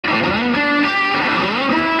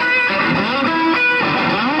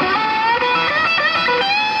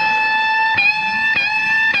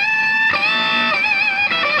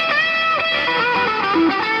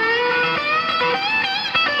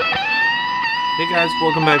Hey guys,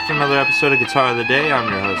 welcome back to another episode of Guitar of the Day. I'm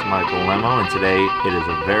your host Michael Lemmo, and today it is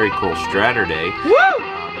a very cool Stratter day. Woo!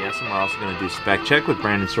 Yes, and we're also going to do spec check with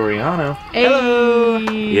Brandon Soriano. Hey. Hello!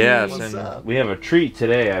 Yes, What's and up? we have a treat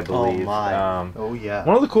today, I believe. Oh my! Oh yeah!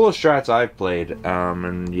 One of the coolest Strats I've played,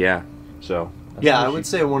 and yeah, so. I would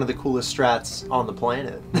say one of the coolest Strats on the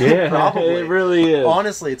planet. Yeah, probably. it really is.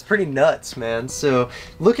 Honestly, it's pretty nuts, man. So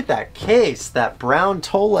look at that case, that brown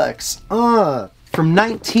Tolex, from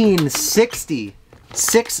 1960.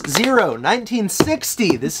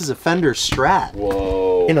 1960. This is a Fender Strat.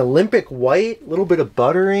 Whoa. In Olympic white, a little bit of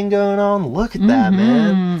buttering going on. Look at that,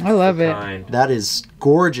 man. I love it. That is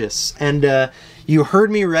gorgeous. And you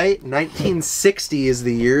heard me right. 1960 is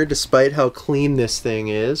the year, despite how clean this thing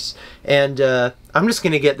is. And I'm just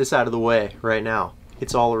going to get this out of the way right now.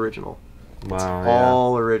 It's all original. Wow,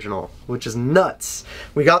 All original, which is nuts.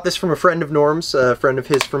 We got this from a friend of Norm's, a friend of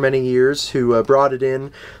his for many years, who brought it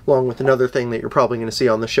in along with another thing that you're probably going to see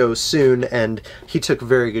on the show soon, and he took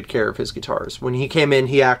very good care of his guitars. When he came in,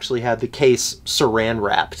 he actually had the case saran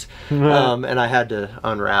wrapped, and I had to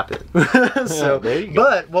unwrap it. So, there you go.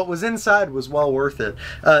 But what was inside was well worth it.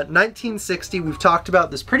 1960, we've talked about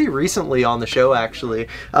this pretty recently on the show, actually,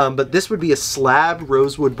 but this would be a slab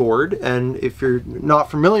rosewood board, and if you're not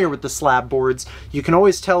familiar with the slab boards, you can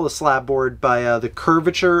always tell the slab board by the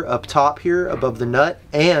curvature up top here above the nut,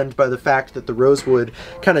 and by the fact that the rosewood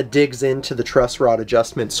kind of digs into the truss rod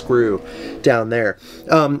adjustment screw down there.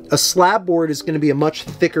 A slab board is going to be a much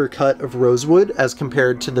thicker cut of rosewood as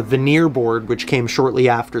compared to the veneer board, which came shortly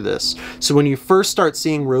after this. So when you first start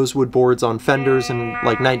seeing rosewood boards on Fenders in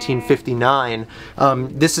like 1959,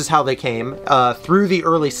 this is how they came through the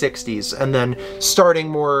early 60s, and then starting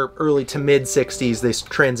more early to mid 60s, they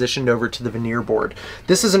transitioned over to the veneer board.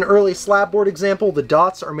 This is an early slab board example. The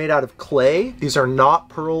dots are made out of clay. These are not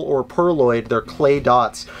pearl or pearloid, they're clay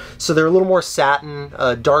dots. So they're a little more satin,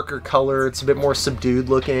 darker color, it's a bit more subdued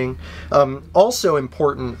looking. Also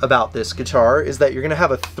important about this guitar is that you're going to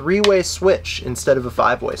have a 3-way switch instead of a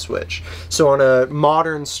 5-way switch. So on a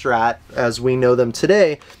modern Strat, as we know them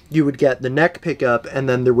today, you would get the neck pickup, and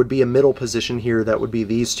then there would be a middle position here that would be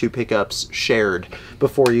these two pickups shared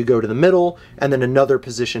before you go to the middle, and then another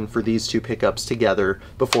position for these two pickups together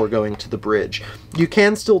before going to the bridge. You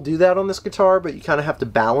can still do that on this guitar, but you kind of have to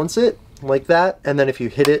balance it like that, and then if you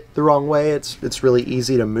hit it the wrong way, it's really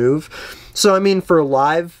easy to move. So I mean, for a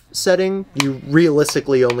live setting, you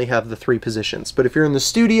realistically only have the 3 positions, but if you're in the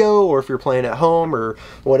studio or if you're playing at home or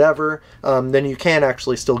whatever, then you can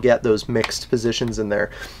actually still get those mixed positions in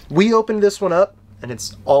there. We opened this one up and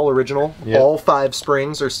it's all original. Yep. All 5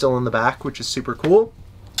 springs are still in the back, which is super cool.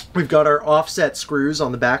 We've got our offset screws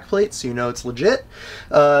on the back plate, so you know it's legit.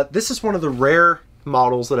 This is one of the rare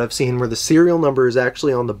models that I've seen where the serial number is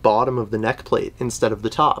actually on the bottom of the neck plate instead of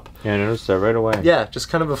the top. Yeah, I noticed that right away. Yeah, just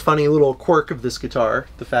kind of a funny little quirk of this guitar,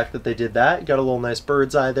 the fact that they did that. Got a little nice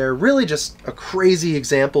bird's eye there. Really just a crazy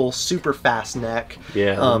example, super fast neck.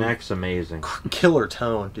 Yeah, the neck's amazing. Killer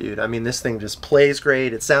tone, dude. I mean, this thing just plays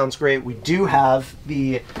great, it sounds great. We do have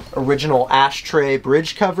the original ashtray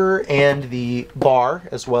bridge cover and the bar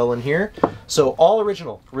as well in here. So all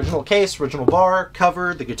original. Original case, original bar,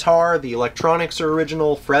 cover, the guitar, the electronics are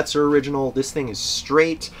original, frets are original. This thing is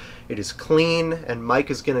straight, it is clean, and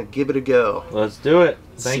Mike is gonna give it a go. Let's do it.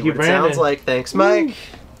 Let's Thank see you, what Brandon. it sounds like. Thanks, Mike. Woo.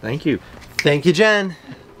 Thank you. Thank you, Jen.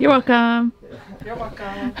 You're welcome. We're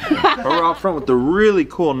out front with the really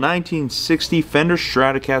cool 1960 Fender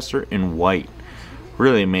Stratocaster in white.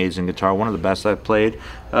 Really amazing guitar, one of the best I've played.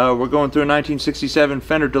 We're going through a 1967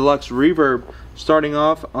 Fender Deluxe Reverb, starting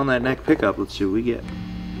off on that neck pickup. Let's see what we get.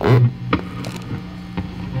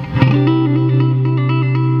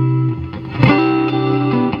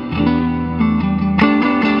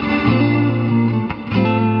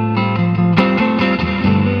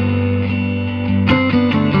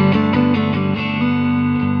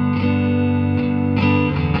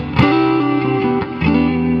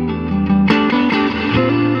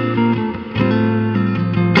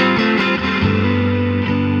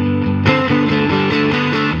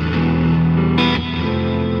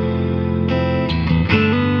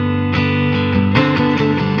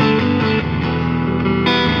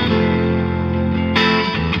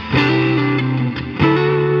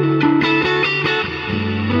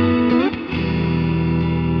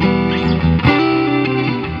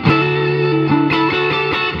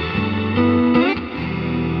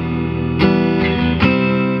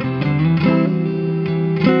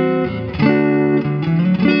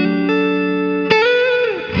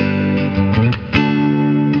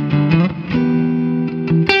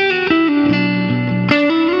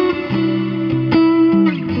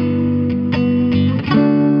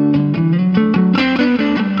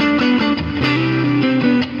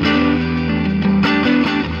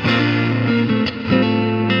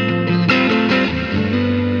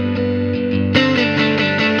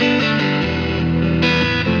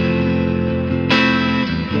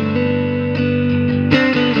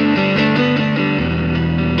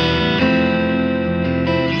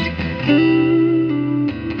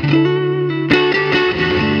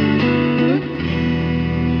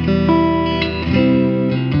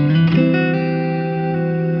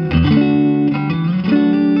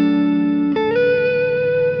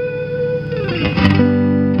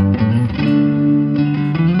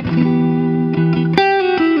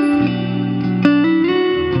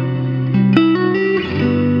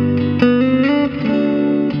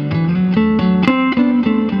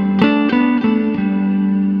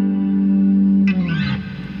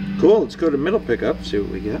 Cool, let's go to middle pickup, see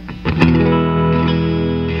what we get.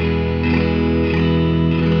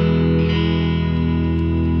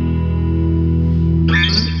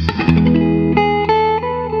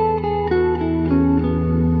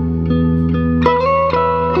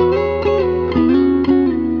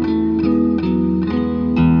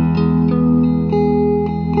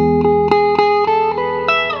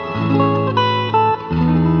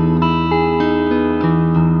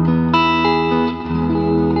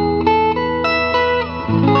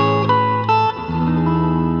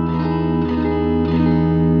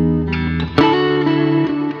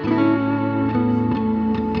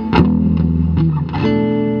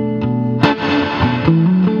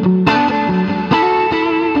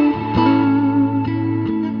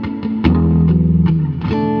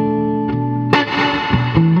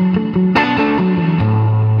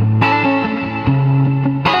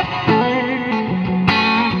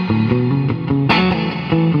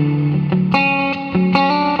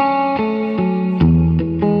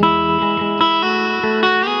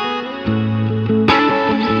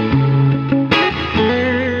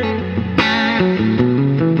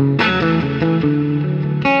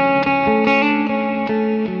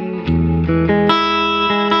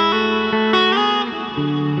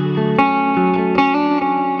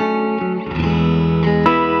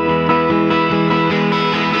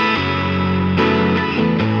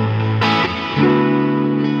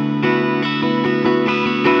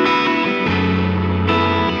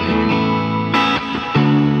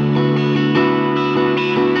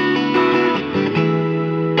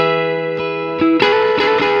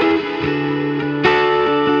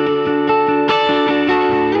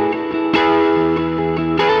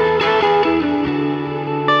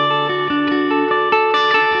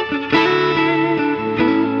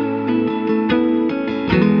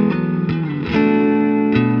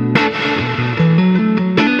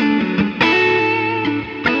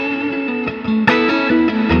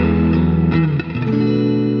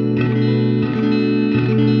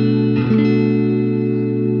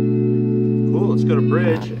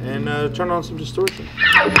 Bridge and turn on some distortion.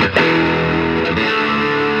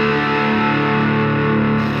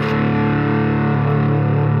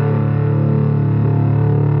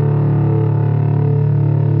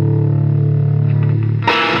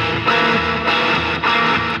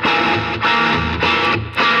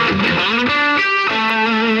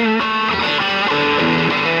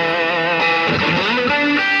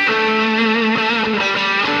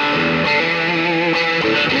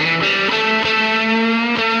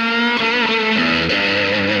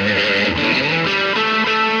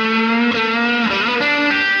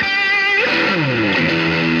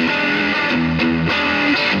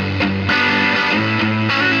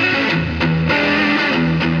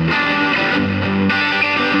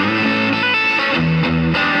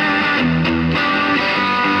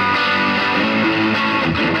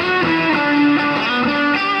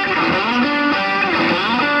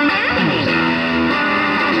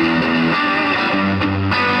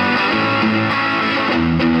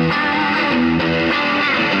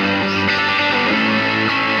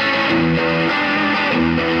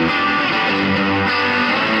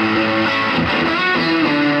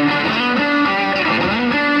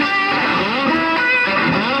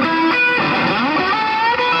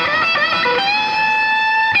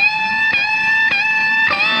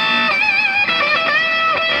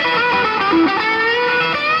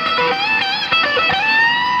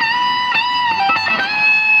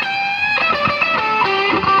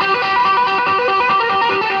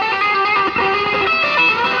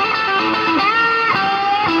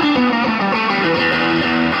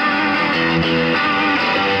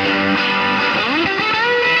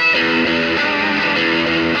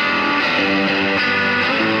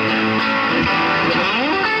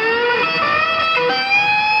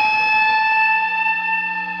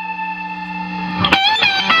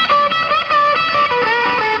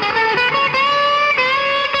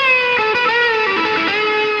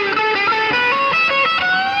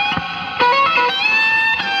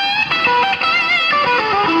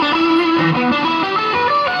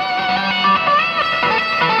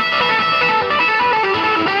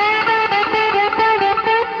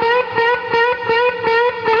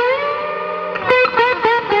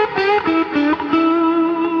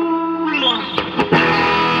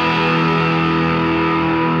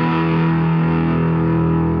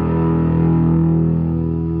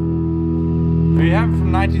 There you have it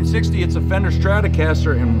from 1960. It's a Fender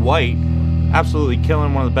Stratocaster in white. Absolutely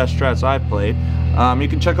killing, one of the best Strats I've played. You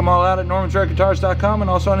can check them all out at normansrareguitars.com and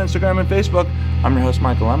also on Instagram and Facebook. I'm your host,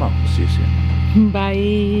 Michael Lemmo. See you soon.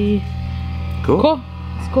 Bye. Cool? Cool.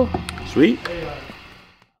 It's cool. Sweet.